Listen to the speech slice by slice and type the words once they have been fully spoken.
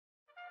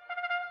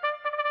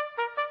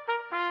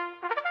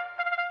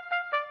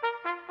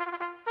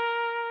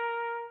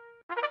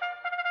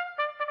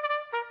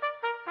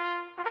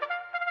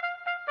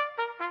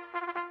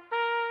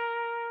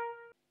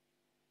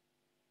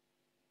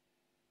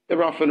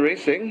They're off and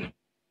racing.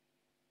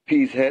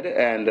 Peacehead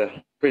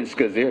and Prince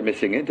Kazir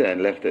missing it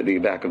and left at the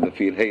back of the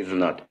field.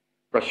 Hazelnut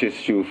rushes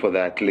through for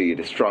that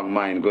lead. Strong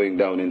Mind going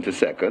down into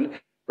second.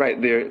 Right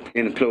there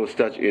in close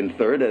touch in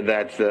third.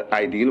 That's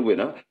Ideal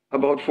Winner.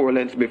 About 4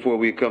 lengths before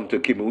we come to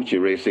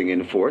Kimuchi racing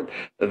in fourth.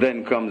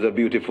 Then comes a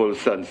Beautiful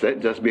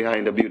Sunset. Just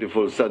behind a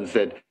Beautiful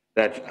Sunset,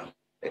 that's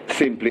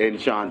Simply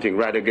Enchanting.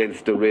 Right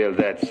against the rail,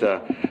 that's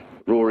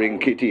Roaring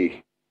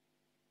Kitty.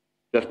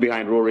 Just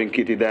behind Roaring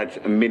Kitty, that's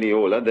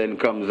Mineola. Then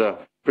comes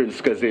Prince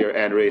Kazir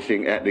and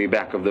racing at the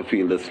back of the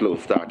field, a slow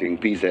starting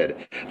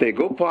Peacehead. They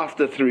go past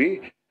the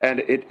 3, and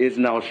it is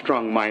now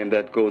Strong Mind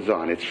that goes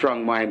on. It's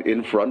Strong Mind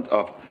in front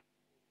of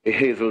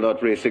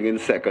Hazelnut racing in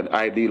second.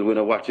 Ideal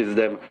Winner watches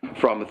them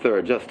from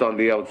third. Just on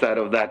the outside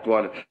of that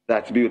one,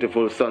 that's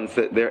Beautiful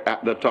Sunset. They're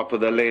at the top of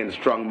the lane.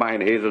 Strong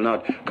Mind,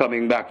 Hazelnut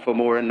coming back for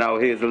more. And now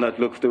Hazelnut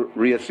looks to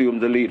reassume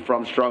the lead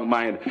from Strong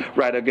Mind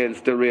right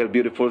against the rail.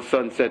 Beautiful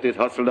Sunset is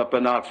hustled up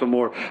and asks for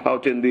more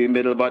out in the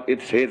middle. But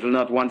it's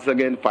Hazelnut once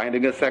again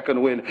finding a second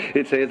win.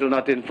 It's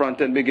Hazelnut in front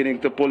and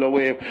beginning to pull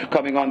away.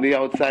 Coming on the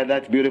outside,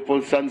 that's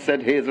Beautiful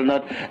Sunset,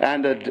 Hazelnut,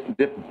 and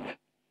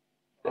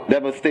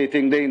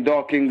devastating Dane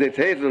Dawkins. It's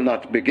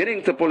Hazelnut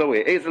beginning to pull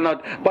away.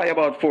 Hazelnut by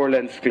about 4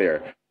 lengths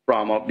clear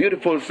from a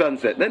Beautiful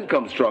Sunset. Then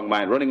comes Strong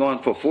Mind running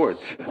on for fourth.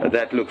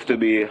 That looks to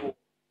be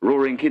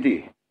Roaring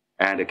Kitty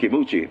and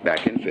Kimuchi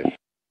back in fifth.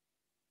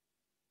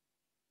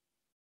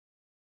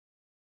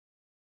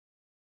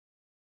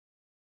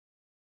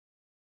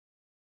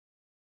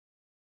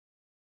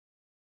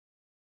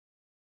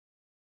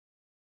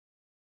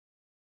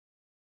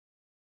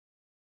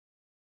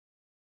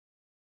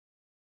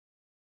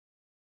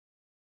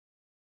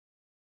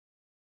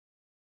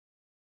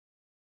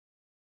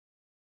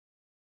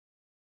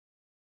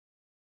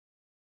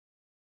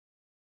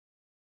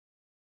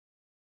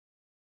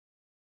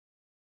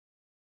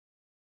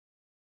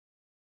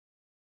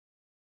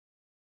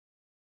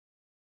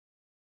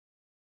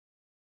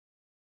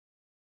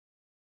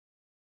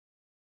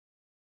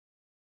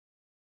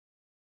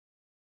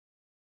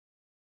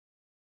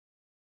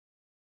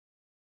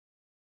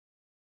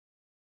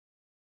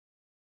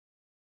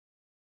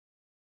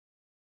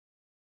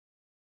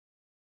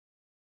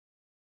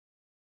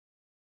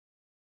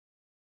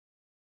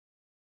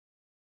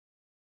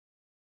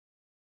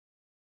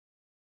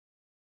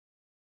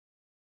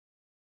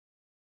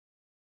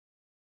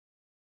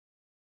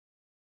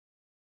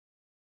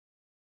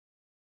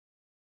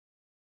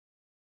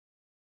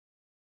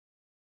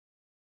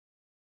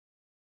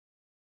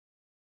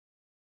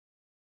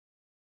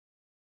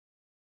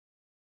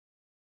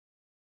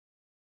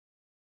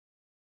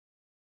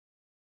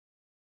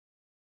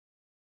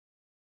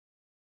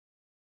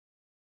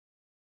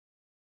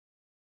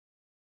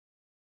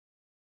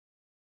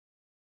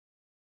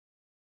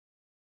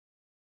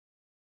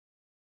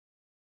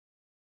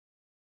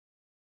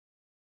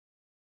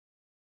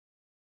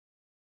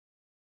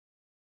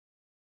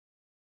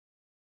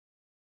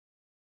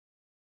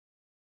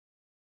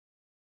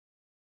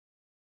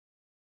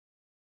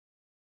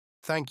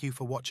 Thank you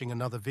for watching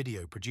another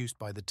video produced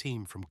by the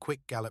team from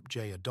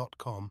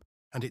QuickGallopJaya.com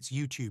and its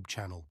YouTube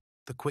channel,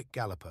 The Quick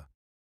Galloper.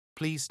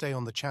 Please stay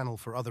on the channel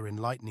for other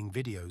enlightening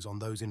videos on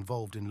those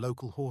involved in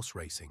local horse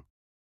racing.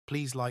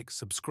 Please like,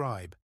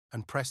 subscribe,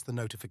 and press the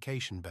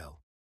notification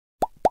bell.